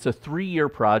promoting it. It's a 3-year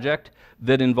project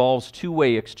that involves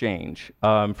two-way exchange.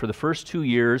 For the first 2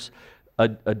 years,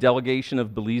 a delegation of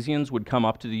Belizeans would come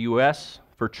up to the US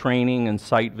for training and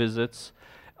site visits,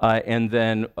 and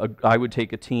then I would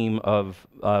take a team of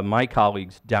my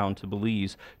colleagues down to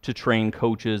Belize to train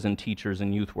coaches and teachers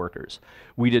and youth workers.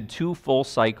 We did 2 full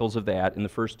cycles of that in the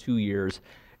first 2 years,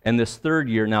 and this 3rd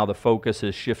year now the focus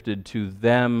has shifted to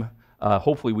them.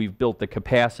 Hopefully we've built the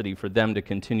capacity for them to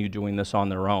continue doing this on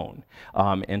their own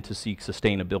and to seek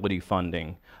sustainability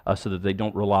funding so that they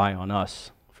don't rely on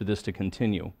us for this to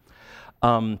continue.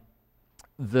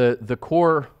 The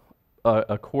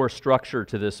core structure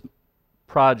to this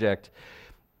project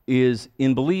is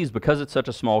in Belize, because it's such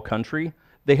a small country,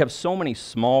 they have so many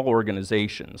small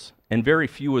organizations, and very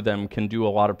few of them can do a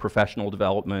lot of professional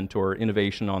development or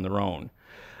innovation on their own.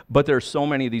 But there are so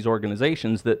many of these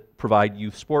organizations that provide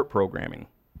youth sport programming.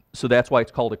 So that's why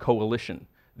it's called a coalition.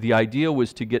 The idea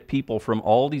was to get people from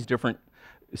all these different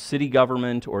city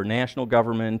government or national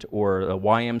government or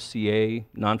YMCA,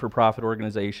 non-for-profit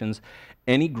organizations,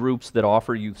 any groups that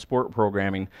offer youth sport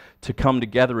programming to come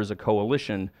together as a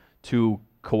coalition to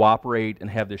cooperate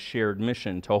and have this shared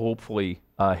mission to hopefully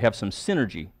have some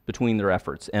synergy between their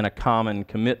efforts and a common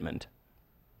commitment.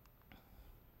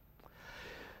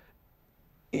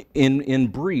 In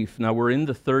brief, now we're in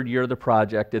the 3rd year of the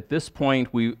project. At this point,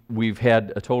 we've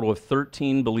had a total of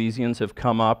 13 Belizeans have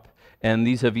come up, and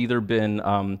these have either been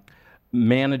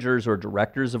managers or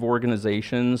directors of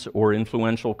organizations or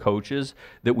influential coaches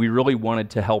that we really wanted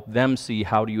to help them see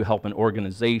how do you help an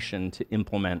organization to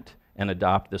implement and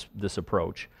adopt this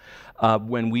approach.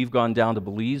 When we've gone down to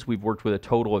Belize, we've worked with a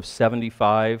total of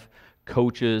 75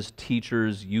 coaches,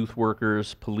 teachers, youth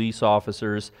workers, police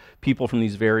officers, people from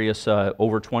these various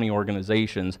over 20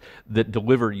 organizations that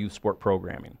deliver youth sport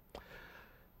programming.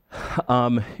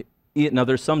 Now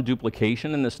there's some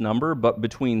duplication in this number, but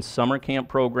between summer camp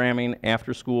programming,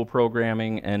 after school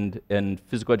programming, and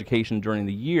physical education during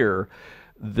the year,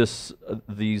 these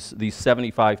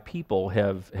 75 people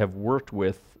have worked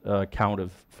with a count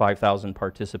of 5,000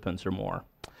 participants or more.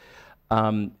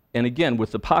 And again,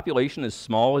 with the population as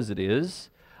small as it is,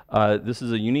 this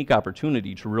is a unique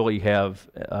opportunity to really have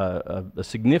a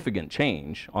significant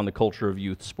change on the culture of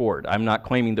youth sport. I'm not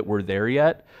claiming that we're there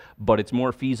yet, but it's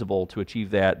more feasible to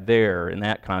achieve that there in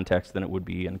that context than it would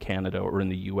be in Canada or in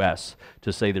the US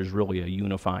to say there's really a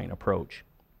unifying approach.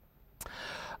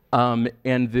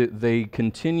 They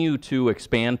continue to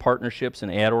expand partnerships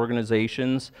and add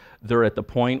organizations. They're at the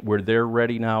point where they're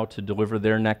ready now to deliver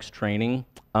their next training.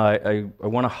 I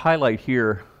want to highlight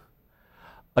here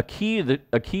a key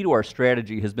to our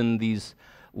strategy has been these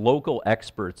local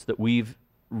experts that we've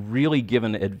really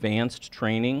given advanced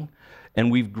training,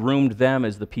 and we've groomed them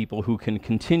as the people who can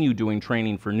continue doing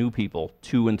training for new people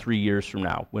 2 and 3 years from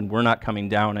now when we're not coming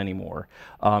down anymore,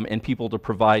 and people to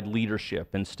provide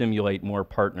leadership and stimulate more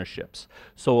partnerships.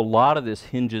 So a lot of this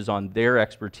hinges on their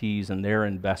expertise and their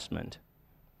investment.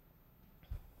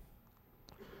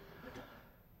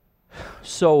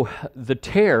 So the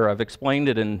TARE, I've explained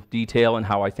it in detail and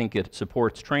how I think it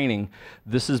supports training.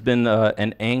 This has been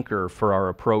an anchor for our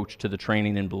approach to the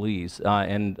training in Belize,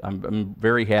 and I'm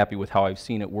very happy with how I've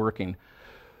seen it working.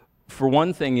 For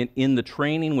one thing, in the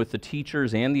training with the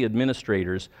teachers and the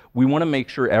administrators, we want to make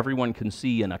sure everyone can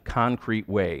see in a concrete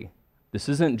way. This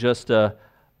isn't just we'll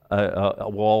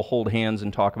all hold hands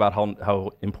and talk about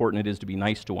how important it is to be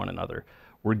nice to one another.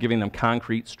 We're giving them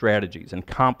concrete strategies and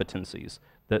competencies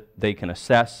that they can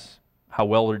assess how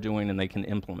well they're doing and they can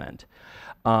implement.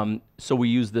 So we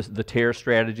use the TARE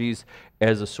strategies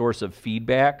as a source of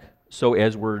feedback. So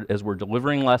as we're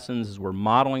delivering lessons, as we're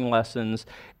modeling lessons,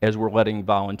 as we're letting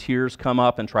volunteers come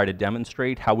up and try to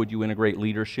demonstrate how would you integrate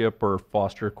leadership or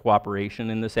foster cooperation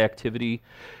in this activity,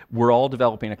 we're all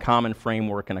developing a common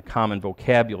framework and a common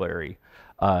vocabulary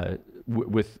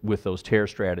with those TARE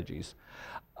strategies.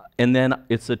 And then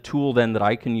it's a tool then that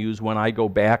I can use when I go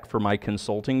back for my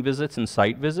consulting visits and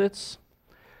site visits.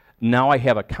 Now I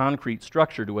have a concrete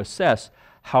structure to assess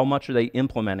how much are they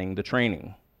implementing the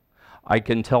training. I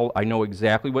know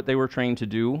exactly what they were trained to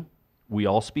do. We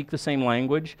all speak the same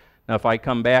language. Now, if I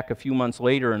come back a few months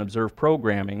later and observe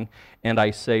programming, and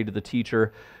I say to the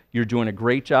teacher, you're doing a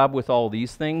great job with all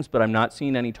these things, but I'm not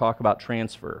seeing any talk about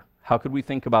transfer. How could we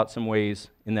think about some ways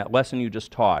in that lesson you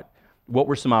just taught? What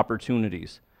were some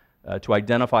opportunities to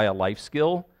identify a life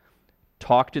skill,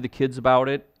 talk to the kids about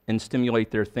it, and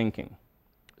stimulate their thinking?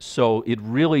 So it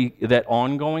really, that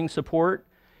ongoing support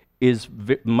is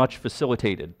much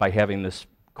facilitated by having this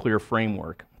clear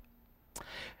framework.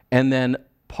 And then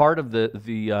part of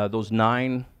those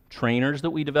 9 trainers that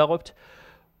we developed,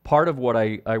 part of what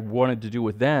I wanted to do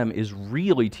with them is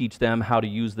really teach them how to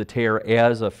use the TARE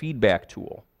as a feedback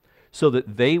tool so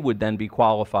that they would then be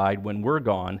qualified when we're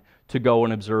gone to go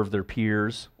and observe their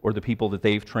peers or the people that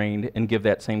they've trained and give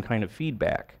that same kind of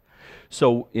feedback.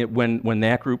 So when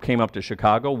that group came up to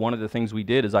Chicago, one of the things we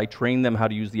did is I trained them how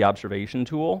to use the observation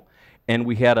tool, and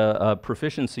we had a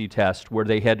proficiency test where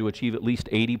they had to achieve at least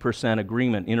 80%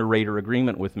 agreement, inter-rater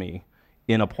agreement with me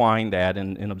in applying that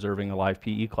in observing a live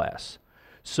PE class.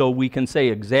 So we can say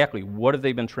exactly what have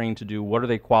they been trained to do, what are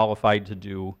they qualified to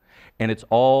do, and it's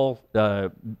all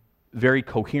very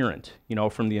coherent, you know,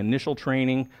 from the initial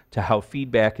training to how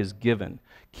feedback is given,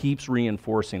 keeps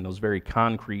reinforcing those very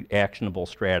concrete, actionable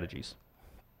strategies.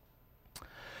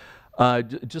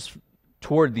 Just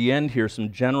toward the end here,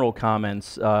 some general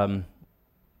comments. The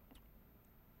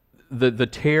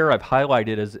TARE I've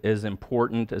highlighted as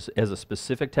important as a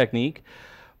specific technique,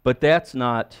 but that's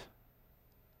not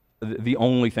the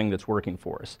only thing that's working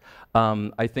for us.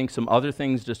 I think some other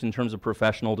things just in terms of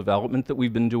professional development that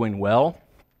we've been doing well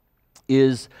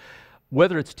is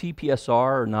whether it's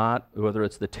TPSR or not, whether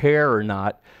it's the TARE or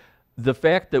not, the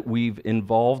fact that we've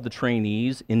involved the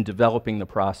trainees in developing the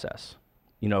process.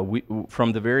 You know,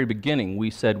 from the very beginning,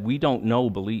 we said, we don't know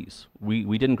Belize.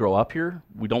 We didn't grow up here.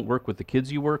 We don't work with the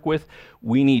kids you work with.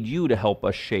 We need you to help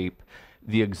us shape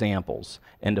the examples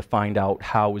and to find out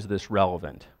how is this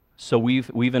relevant. So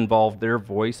we've involved their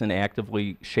voice in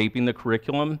actively shaping the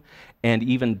curriculum, and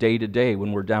even day to day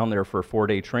when we're down there for a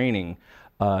 4-day training,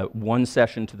 one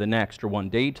session to the next or one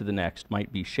day to the next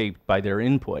might be shaped by their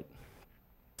input.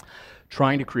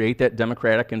 Trying to create that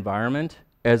democratic environment.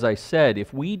 As I said,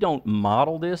 if we don't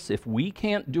model this, if we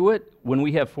can't do it when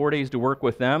we have 4 days to work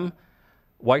with them,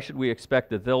 why should we expect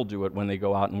that they'll do it when they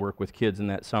go out and work with kids in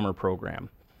that summer program?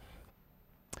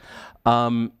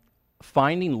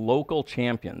 Finding local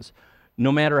champions.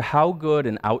 No matter how good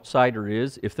an outsider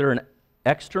is, if they're an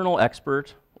external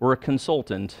expert or a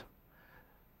consultant,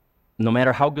 no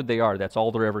matter how good they are, that's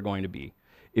all they're ever going to be.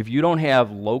 If you don't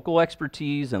have local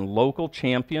expertise and local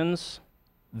champions,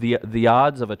 the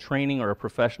odds of a training or a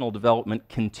professional development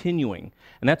continuing,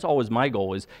 and that's always my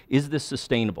goal, is this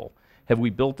sustainable? Have we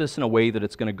built this in a way that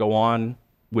it's going to go on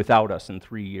without us in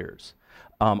 3 years?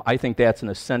 I think that's an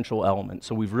essential element,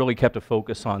 so we've really kept a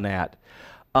focus on that.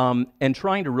 And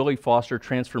trying to really foster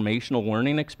transformational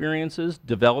learning experiences,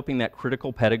 developing that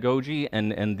critical pedagogy,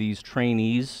 and these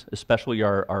trainees, especially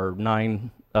our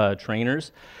 9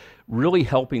 trainers, really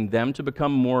helping them to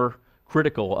become more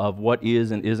critical of what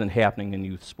is and isn't happening in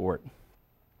youth sport,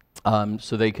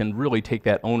 so they can really take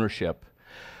that ownership.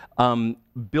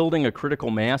 Building a critical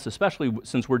mass, especially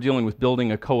since we're dealing with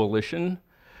building a coalition,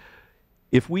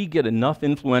 if we get enough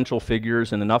influential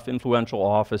figures and enough influential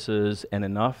offices and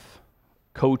enough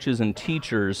coaches and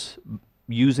teachers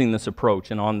using this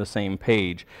approach and on the same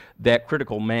page, that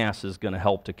critical mass is going to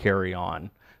help to carry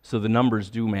on. So the numbers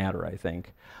do matter, I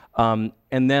think. And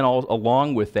then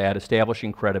along with that,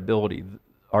 establishing credibility.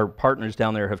 Our partners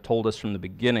down there have told us from the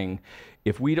beginning,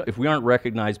 if we aren't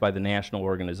recognized by the national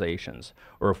organizations,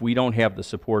 or if we don't have the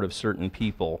support of certain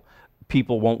people,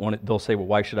 people won't want it. They'll say, well,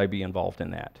 why should I be involved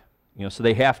in that? You know, so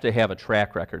they have to have a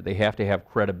track record. They have to have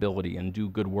credibility and do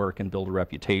good work and build a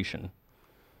reputation.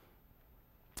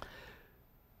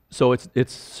 So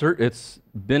it's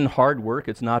been hard work.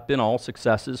 It's not been all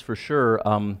successes for sure.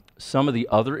 Some of the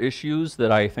other issues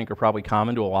that I think are probably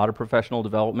common to a lot of professional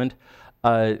development,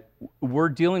 we're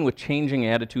dealing with changing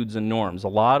attitudes and norms. A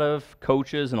lot of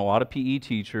coaches and a lot of PE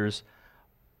teachers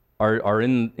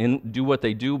do what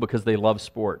they do because they love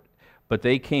sport, but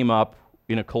they came up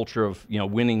in a culture of, you know,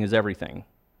 winning is everything,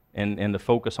 and the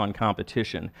focus on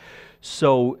competition.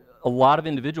 So a lot of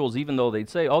individuals, even though they'd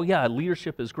say, oh yeah,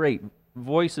 leadership is great,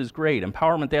 voice is great,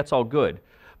 empowerment, that's all good.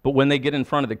 But when they get in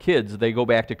front of the kids, they go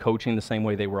back to coaching the same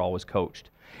way they were always coached.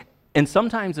 And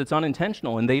sometimes it's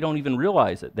unintentional and they don't even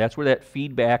realize it. That's where that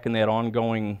feedback and that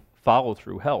ongoing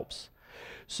follow-through helps.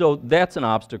 So that's an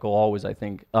obstacle always, I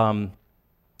think.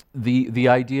 The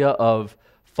idea of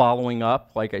following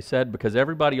up, like I said, because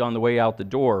everybody on the way out the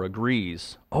door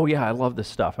agrees, oh yeah, I love this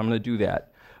stuff, I'm going to do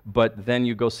that. But then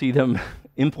you go see them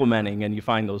implementing, and you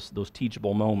find those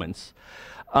teachable moments.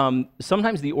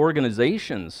 Sometimes the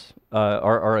organizations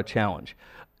are a challenge.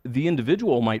 The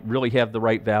individual might really have the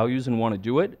right values and want to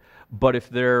do it, but if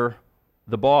they're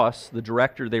the boss, the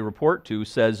director they report to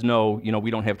says, no,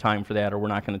 we don't have time for that, or we're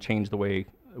not going to change the way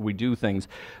we do things,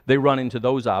 they run into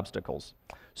those obstacles.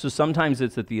 So sometimes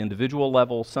it's at the individual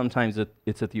level, sometimes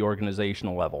it's at the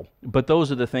organizational level. But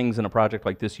those are the things in a project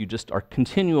like this you just are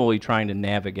continually trying to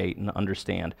navigate and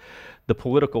understand. The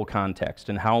political context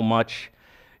and how much,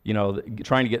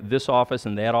 trying to get this office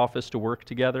and that office to work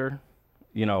together.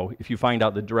 If you find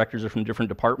out the directors are from different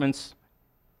departments,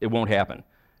 it won't happen.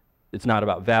 It's not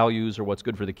about values or what's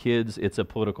good for the kids, it's a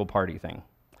political party thing.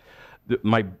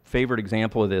 My favorite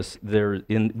example of this,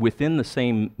 within the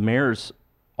same mayor's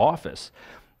office,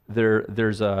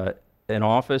 there's an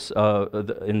office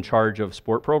in charge of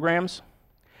sport programs,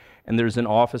 and there's an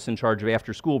office in charge of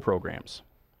after-school programs.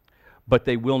 But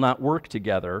they will not work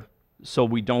together, so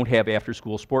we don't have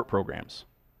after-school sport programs.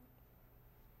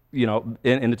 And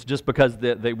it's just because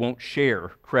they won't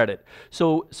share credit.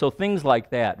 So things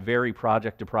like that vary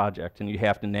project to project, and you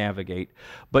have to navigate.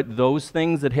 But those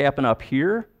things that happen up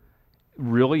here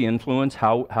really influence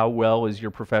how well is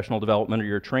your professional development or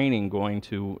your training going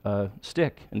to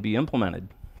stick and be implemented.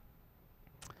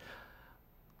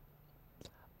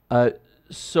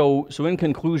 So in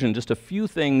conclusion, just a few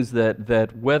things that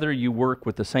whether you work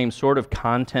with the same sort of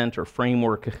content or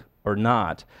framework or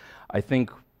not, I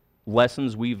think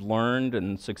lessons we've learned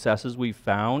and successes we've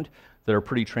found that are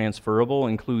pretty transferable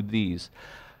include these.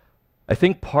 I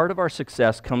think part of our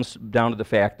success comes down to the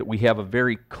fact that we have a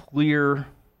very clear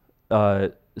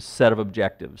set of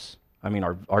objectives. I mean,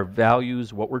 our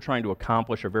values, what we're trying to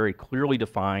accomplish are very clearly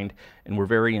defined, and we're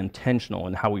very intentional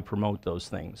in how we promote those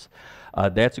things.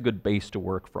 That's a good base to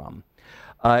work from.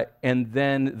 And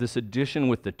then this addition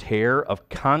with the TARE of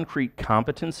concrete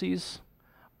competencies,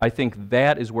 I think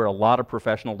that is where a lot of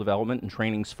professional development and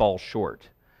trainings fall short.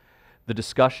 The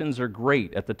discussions are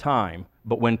great at the time,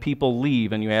 but when people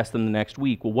leave and you ask them the next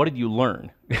week, well, what did you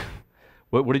learn?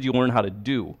 What did you learn how to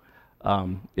do?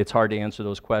 It's hard to answer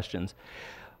those questions.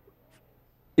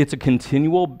 It's a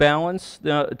continual balance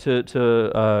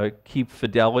to keep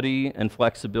fidelity and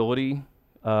flexibility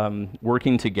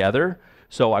working together.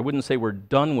 So I wouldn't say we're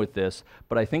done with this,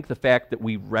 but I think the fact that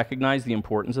we recognize the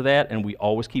importance of that and we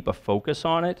always keep a focus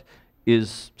on it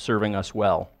is serving us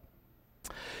well.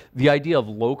 The idea of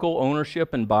local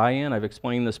ownership and buy-in, I've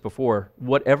explained this before,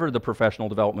 whatever the professional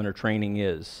development or training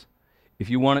is, if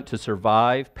you want it to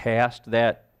survive past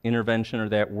that intervention or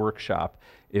that workshop,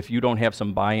 if you don't have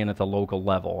some buy-in at the local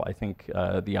level, I think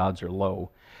the odds are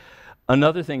low.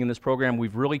 Another thing in this program,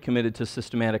 we've really committed to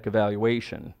systematic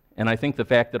evaluation. And I think the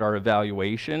fact that our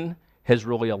evaluation has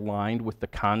really aligned with the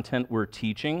content we're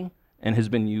teaching and has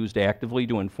been used actively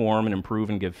to inform and improve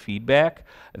and give feedback,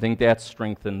 I think that's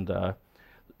strengthened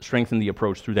the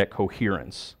approach through that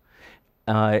coherence.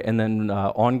 And then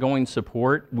ongoing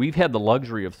support, we've had the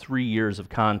luxury of 3 years of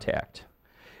contact.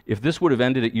 If this would have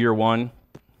ended at year 1,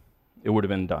 it would have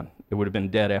been done. It would have been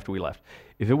dead after we left.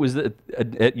 If it was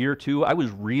at year 2, I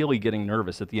was really getting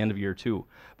nervous at the end of year 2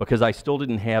 because I still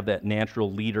didn't have that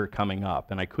natural leader coming up,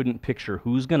 and I couldn't picture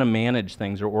who's going to manage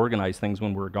things or organize things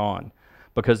when we're gone.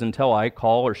 Because until I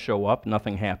call or show up,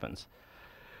 nothing happens.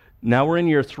 Now we're in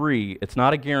year 3. It's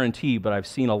not a guarantee, but I've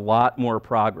seen a lot more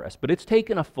progress. But it's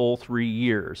taken a full 3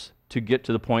 years to get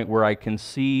to the point where I can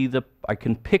I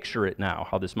can picture it now,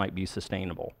 how this might be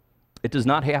sustainable. It does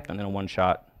not happen in a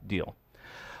one-shot deal.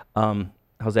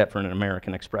 How's that for an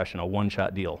American expression, a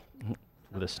one-shot deal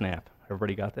with a snap?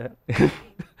 Everybody got that?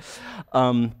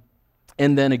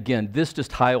 And then again, this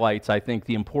just highlights, I think,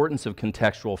 the importance of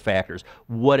contextual factors.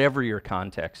 Whatever your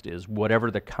context is, whatever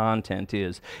the content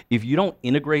is, if you don't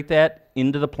integrate that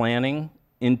into the planning,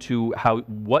 into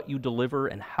what you deliver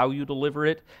and how you deliver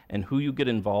it and who you get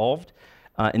involved,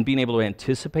 and being able to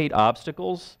anticipate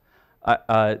obstacles,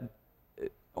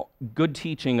 good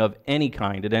teaching of any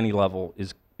kind at any level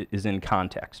is in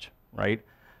context, right?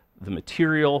 The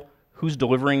material, who's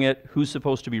delivering it, who's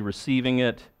supposed to be receiving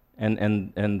it, and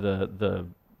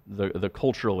the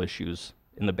cultural issues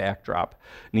in the backdrop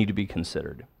need to be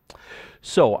considered.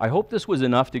 So I hope this was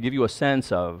enough to give you a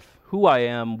sense of who I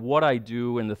am, what I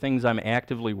do, and the things I'm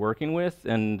actively working with,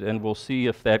 and we'll see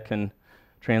if that can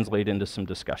translate into some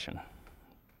discussion.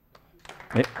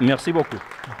 Merci beaucoup.